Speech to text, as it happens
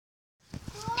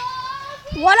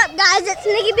What up, guys? It's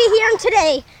Nikki B here, and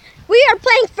today we are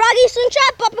playing Froggy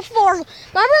Slingshot. But before, remember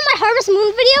my Harvest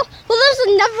Moon video? Well,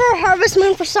 there's never a Harvest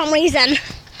Moon for some reason.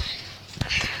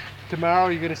 Tomorrow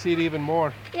you're gonna see it even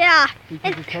more. Yeah.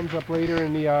 Because it comes up later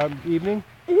in the evening.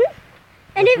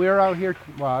 And if we're out here,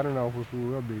 well, I don't know if we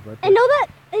will be, but. I know that,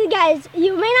 guys,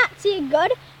 you may not see it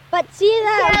good, but see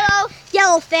that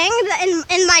yellow thing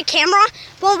in my camera?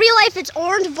 Well, in real life it's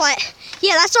orange, but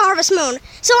yeah, that's the Harvest Moon.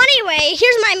 So anyway,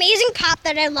 here's my amazing pop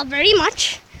that I love very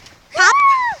much. Pop?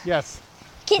 Yes.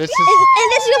 And this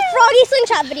is a Froggy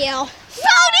Slingshot video.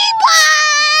 Froggy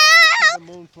Pop!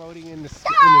 The moon floating in the sky.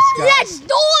 Let's do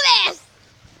this!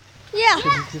 Yeah.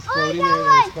 It's just floating there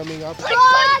and it's coming up.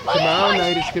 Tomorrow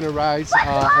night it's going to rise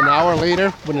an hour later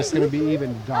when it's going to be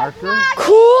even darker.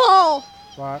 Cool!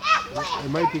 But it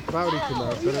might be cloudy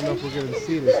tomorrow, so I don't know if we're going to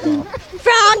see this well.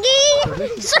 Froggy! So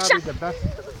this is probably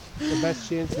the best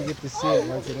chance to get to see it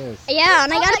like it is. Yeah,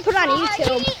 and I got to put it on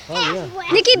YouTube. Oh,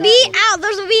 yeah. Nikki B out.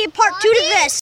 There's going to be a part 2 to this.